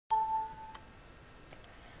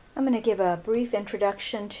I'm going to give a brief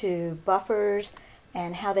introduction to buffers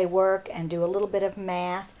and how they work and do a little bit of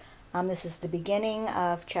math. This is the beginning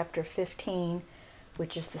of Chapter 15,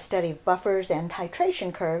 which is the study of buffers and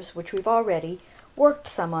titration curves, which we've already worked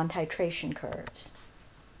some on titration curves.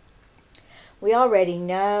 We already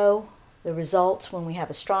know the results when we have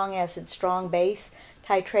a strong acid, strong base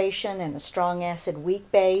titration and a strong acid,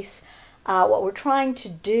 weak base. What we're trying to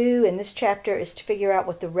do in this chapter is to figure out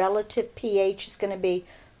what the relative pH is going to be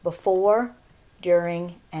before,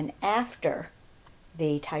 during, and after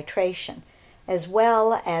the titration, as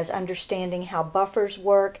well as understanding how buffers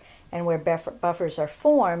work and where buffers are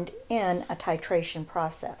formed in a titration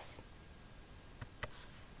process.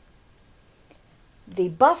 The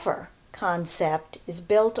buffer concept is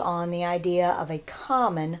built on the idea of a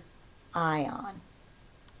common ion.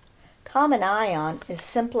 Common ion is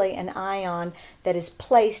simply an ion that is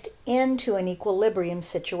placed into an equilibrium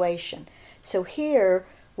situation. So here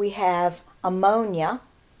we have ammonia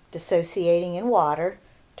dissociating in water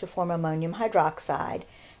to form ammonium hydroxide,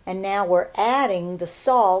 and now we're adding the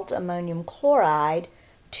salt ammonium chloride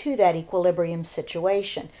to that equilibrium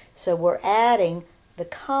situation. So we're adding the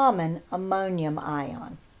common ammonium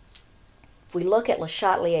ion. If we look at Le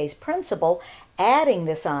Chatelier's principle, adding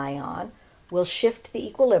this ion will shift the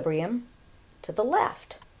equilibrium to the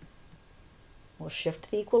left. We'll shift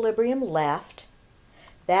the equilibrium left.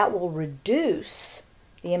 That will reduce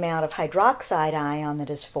the amount of hydroxide ion that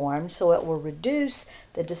is formed, so it will reduce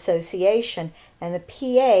the dissociation, and the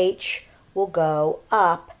pH will go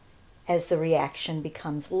up as the reaction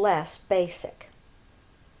becomes less basic.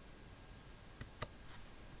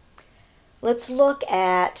 Let's look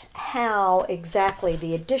at how exactly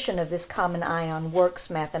the addition of this common ion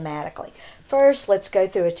works mathematically. First, let's go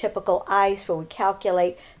through a typical ice where we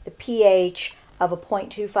calculate the pH of a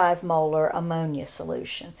 0.25 molar ammonia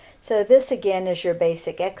solution. So this again is your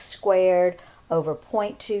basic x squared over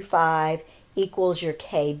 0.25 equals your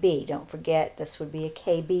Kb. Don't forget this would be a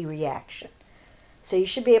Kb reaction. So you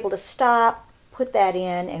should be able to stop, put that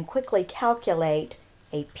in, and quickly calculate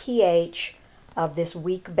a pH of this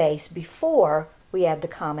weak base before we add the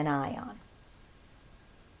common ion.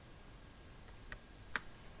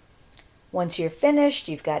 Once you're finished,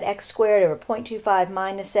 you've got x squared over 0.25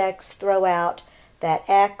 minus x. Throw out that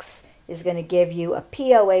x is going to give you a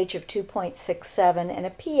pOH of 2.67 and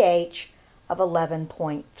a pH of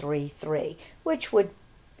 11.33, which would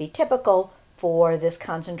be typical for this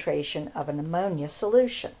concentration of an ammonia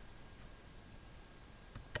solution.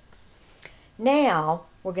 Now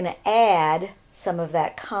we're going to add some of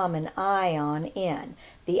that common ion in.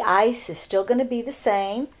 The ice is still going to be the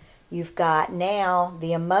same. You've got now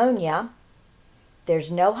the ammonia.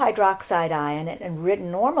 There's no hydroxide ion, and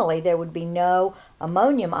written normally there would be no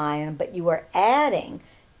ammonium ion, but you are adding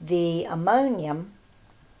the ammonium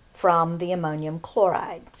from the ammonium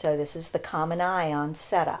chloride. So this is the common ion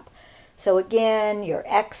setup. So again, your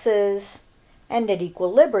x's, and at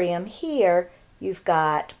equilibrium here you've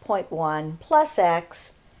got 0.1 plus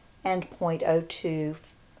x and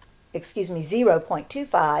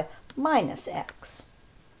 0.25 minus x.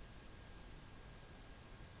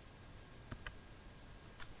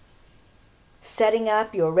 Setting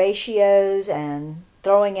up your ratios and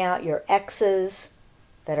throwing out your x's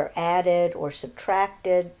that are added or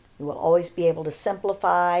subtracted. You will always be able to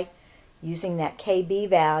simplify using that Kb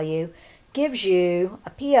value. Gives you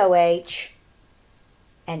a pOH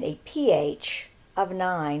and a pH of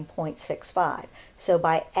 9.65. So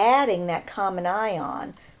by adding that common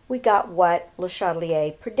ion, we got what Le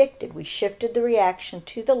Chatelier predicted. We shifted the reaction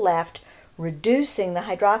to the left, reducing the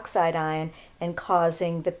hydroxide ion and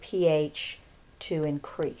causing the pH to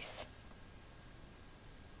increase.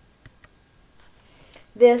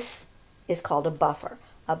 This is called a buffer.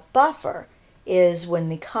 A buffer is when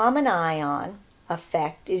the common ion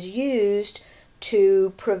effect is used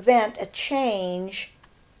to prevent a change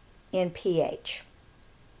in pH.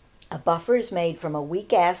 A buffer is made from a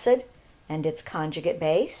weak acid and its conjugate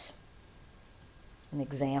base, an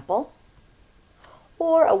example,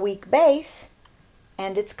 or a weak base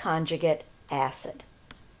and its conjugate acid.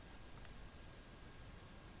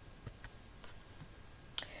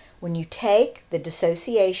 When you take the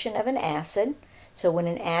dissociation of an acid, so when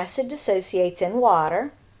an acid dissociates in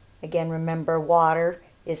water, again remember water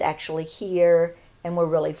is actually here and we're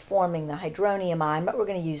really forming the hydronium ion, but we're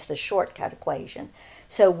going to use the shortcut equation.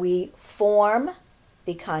 So we form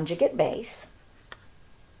the conjugate base.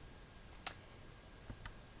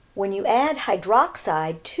 When you add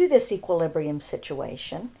hydroxide to this equilibrium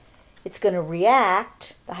situation, it's going to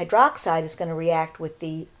react, the hydroxide is going to react with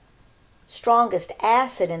the strongest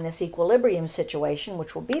acid in this equilibrium situation,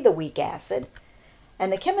 which will be the weak acid,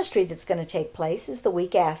 And the chemistry that's going to take place is the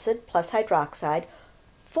weak acid plus hydroxide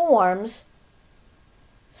forms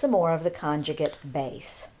some more of the conjugate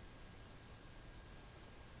base.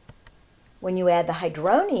 When you add the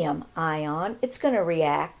hydronium ion, it's going to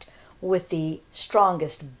react with the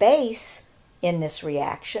strongest base in this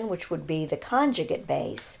reaction, which would be the conjugate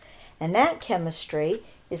base. And that chemistry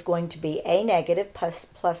is going to be A negative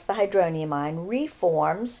plus the hydronium ion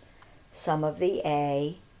reforms some of the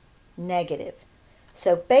A negative.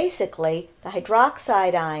 So basically, the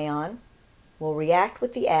hydroxide ion will react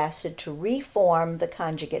with the acid to reform the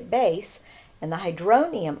conjugate base, and the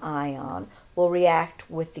hydronium ion will react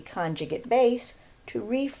with the conjugate base to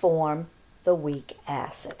reform the weak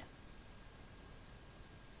acid.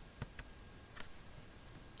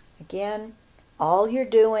 Again, all you're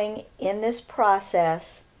doing in this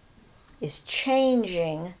process is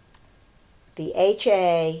changing the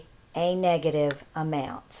HA A negative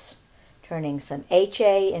amounts, turning some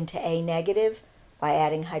HA into A negative by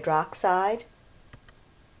adding hydroxide,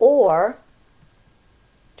 or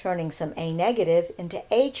turning some A negative into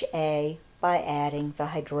HA by adding the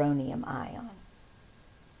hydronium ion.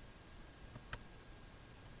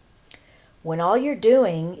 When all you're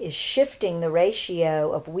doing is shifting the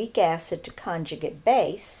ratio of weak acid to conjugate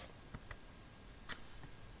base,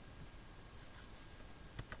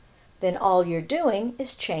 then all you're doing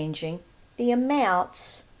is changing the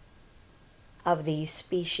amounts of these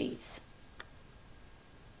species.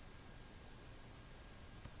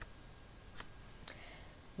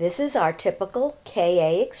 This is our typical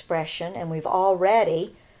Ka expression, and we've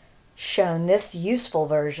already shown this useful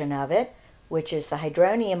version of it, which is the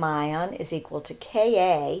hydronium ion is equal to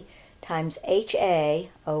Ka times Ha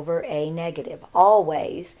over A negative,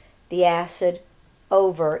 always the acid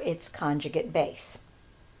over its conjugate base.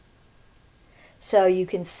 So you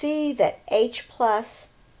can see that H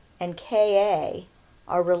plus and Ka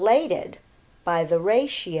are related by the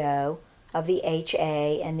ratio of the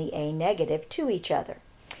Ha and the A negative to each other.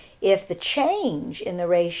 If the change in the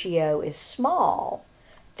ratio is small,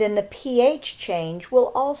 then the pH change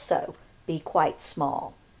will also be quite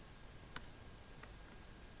small.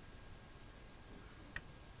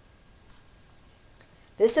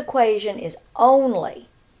 This equation is only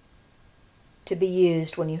to be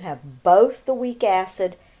used when you have both the weak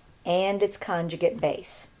acid and its conjugate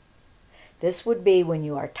base. This would be when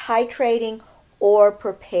you are titrating or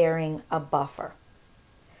preparing a buffer.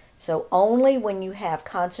 So only when you have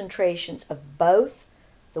concentrations of both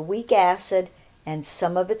the weak acid and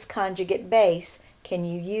some of its conjugate base can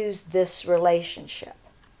you use this relationship.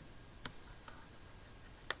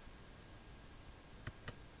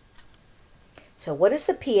 So what is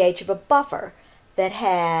the pH of a buffer that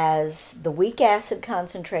has the weak acid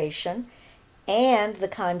concentration and the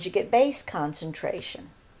conjugate base concentration?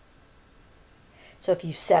 So if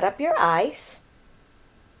you set up your ice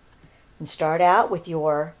and start out with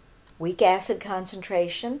your weak acid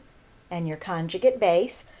concentration and your conjugate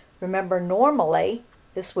base, remember normally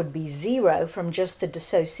this would be 0 from just the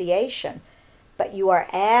dissociation, but you are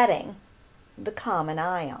adding the common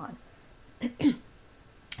ion.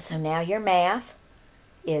 So now your math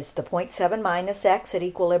is the 0.7 minus x at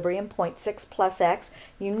equilibrium, 0.6 plus x.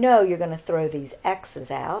 You know you're going to throw these x's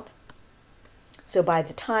out. So by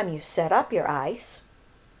the time you set up your ice,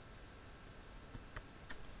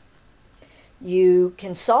 you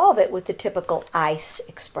can solve it with the typical ice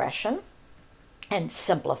expression and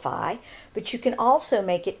simplify, but you can also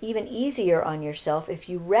make it even easier on yourself if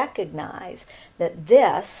you recognize that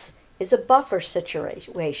this is a buffer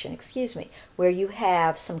situation, where you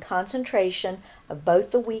have some concentration of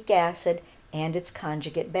both the weak acid and its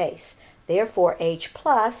conjugate base. Therefore, H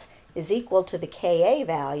plus is equal to the Ka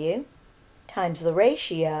value times the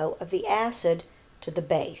ratio of the acid to the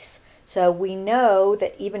base. So we know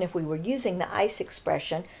that even if we were using the ice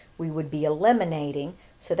expression, we would be eliminating.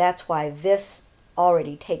 So that's why this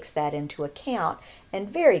already takes that into account. And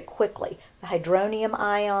very quickly, the hydronium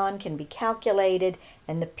ion can be calculated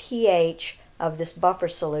and the pH of this buffer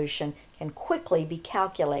solution can quickly be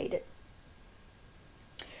calculated.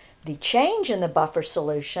 The change in the buffer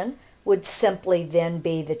solution would simply then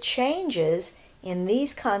be the changes in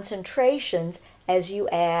these concentrations as you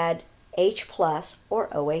add H plus or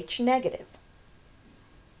OH negative.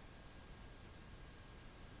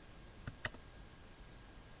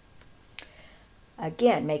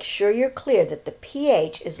 Again, make sure you're clear that the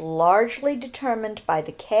pH is largely determined by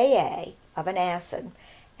the Ka of an acid,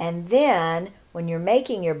 and then when you're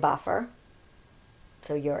making your buffer,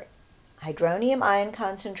 so your hydronium ion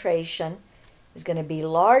concentration is going to be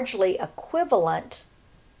largely equivalent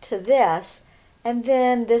to this, and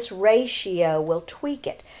then this ratio will tweak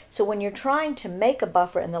it. So when you're trying to make a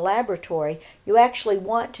buffer in the laboratory, you actually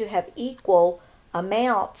want to have equal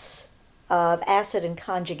amounts of acid and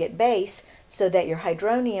conjugate base so that your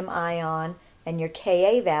hydronium ion and your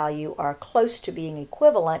Ka value are close to being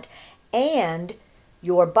equivalent, and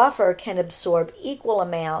your buffer can absorb equal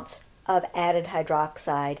amounts of added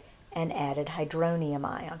hydroxide and added hydronium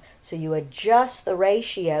ion. So you adjust the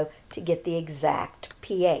ratio to get the exact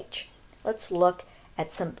pH. Let's look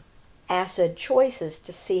at some acid choices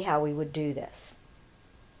to see how we would do this.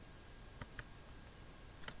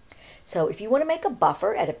 So if you want to make a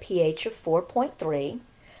buffer at a pH of 4.3,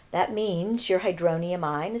 that means your hydronium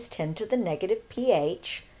ion is 10 to the negative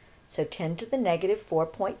pH. So 10 to the negative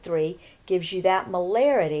 4.3 gives you that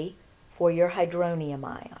molarity for your hydronium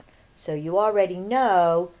ion. So you already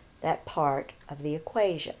know that part of the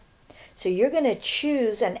equation. So you're going to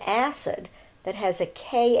choose an acid that has a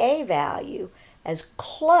Ka value as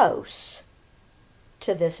close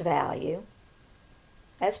to this value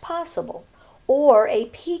as possible, or a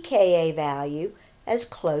pKa value as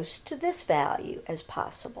close to this value as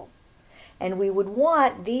possible. And we would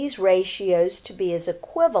want these ratios to be as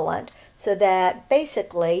equivalent so that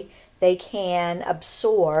basically they can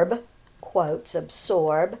absorb, quotes,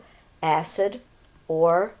 absorb acid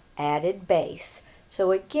or added base.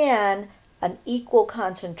 So again, an equal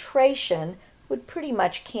concentration would pretty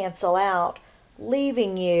much cancel out,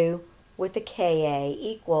 leaving you with a Ka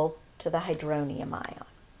equal to the hydronium ion.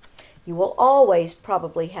 You will always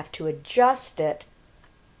probably have to adjust it.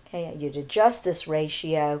 Okay, you'd adjust this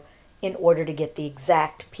ratio in order to get the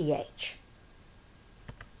exact pH.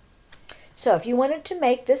 So if you wanted to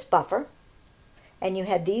make this buffer and you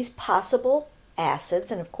had these possible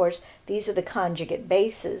acids, and of course these are the conjugate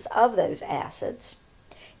bases of those acids,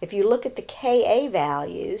 if you look at the Ka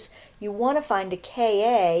values, you want to find a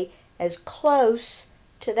Ka as close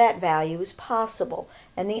to that value as possible.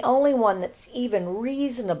 And the only one that's even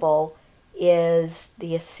reasonable is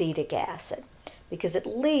the acetic acid, because at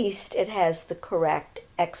least it has the correct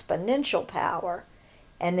exponential power,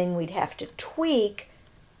 and then we'd have to tweak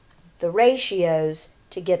the ratios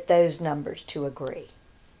to get those numbers to agree.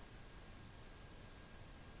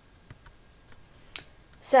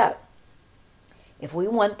 So, if we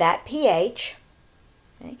want that pH,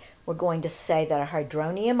 okay, we're going to say that our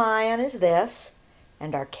hydronium ion is this,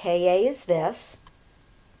 and our Ka is this.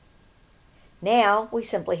 Now, we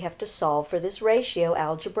simply have to solve for this ratio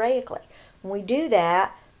algebraically. When we do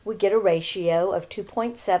that, we get a ratio of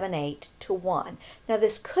 2.78 to 1. Now,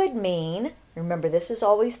 this could mean, remember this is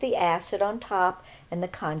always the acid on top and the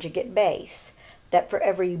conjugate base, that for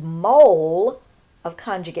every mole of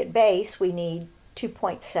conjugate base, we need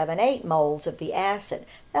 2.78 moles of the acid.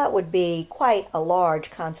 That would be quite a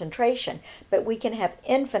large concentration, but we can have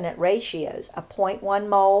infinite ratios. A 0.1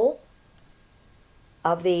 mole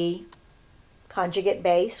of the conjugate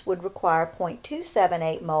base would require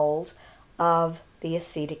 0.278 moles of the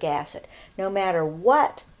acetic acid. No matter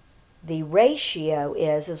what the ratio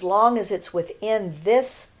is, as long as it's within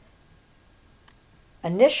this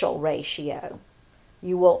initial ratio,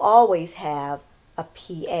 you will always have a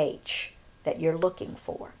pH that you're looking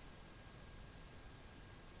for.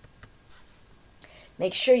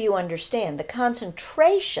 Make sure you understand the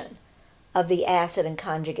concentration of the acid and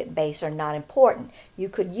conjugate base are not important. You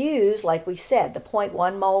could use, like we said, the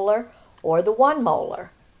 0.1 molar or the 1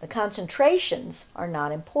 molar. The concentrations are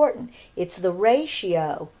not important. It's the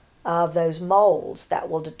ratio of those moles that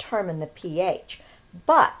will determine the pH.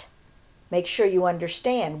 But make sure you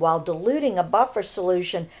understand, while diluting a buffer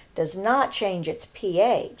solution does not change its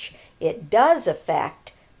pH, it does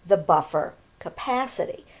affect the buffer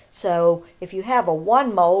capacity. So if you have a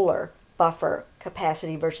 1 molar buffer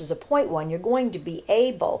capacity versus a 0.1, you're going to be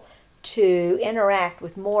able to interact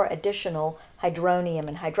with more additional hydronium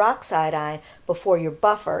and hydroxide ion before your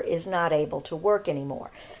buffer is not able to work anymore.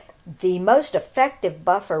 The most effective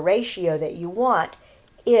buffer ratio that you want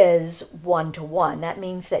is 1 to 1. That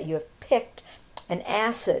means that you have picked an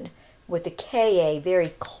acid with a Ka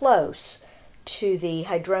very close to the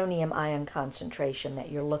hydronium ion concentration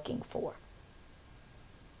that you're looking for.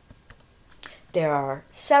 There are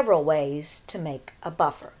several ways to make a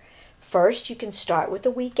buffer. First, you can start with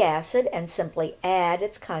a weak acid and simply add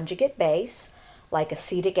its conjugate base, like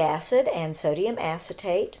acetic acid and sodium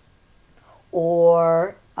acetate,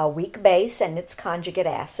 or a weak base and its conjugate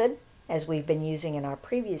acid, as we've been using in our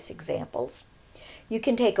previous examples. You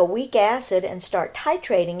can take a weak acid and start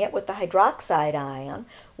titrating it with the hydroxide ion,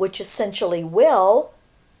 which essentially will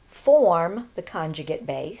form the conjugate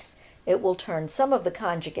base. It will turn some of the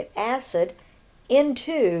conjugate acid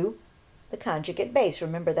into the conjugate base.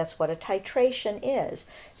 Remember, that's what a titration is.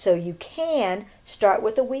 So you can start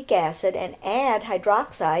with a weak acid and add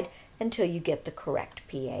hydroxide until you get the correct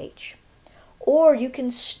pH. Or you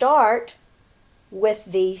can start with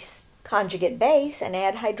the conjugate base and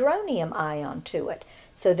add hydronium ion to it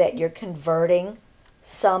so that you're converting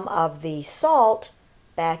some of the salt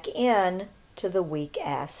back in to the weak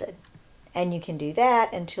acid. And you can do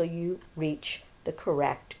that until you reach the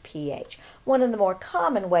correct pH. One of the more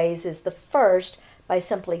common ways is the first, by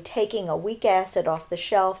simply taking a weak acid off the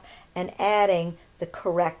shelf and adding the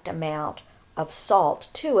correct amount of salt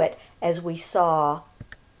to it, as we saw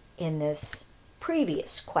in this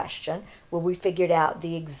previous question where we figured out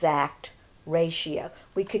the exact ratio.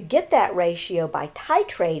 We could get that ratio by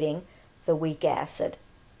titrating the weak acid,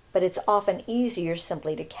 but it's often easier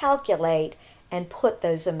simply to calculate and put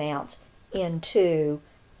those amounts into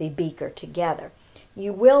the beaker together.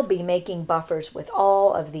 You will be making buffers with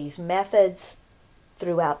all of these methods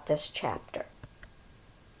throughout this chapter.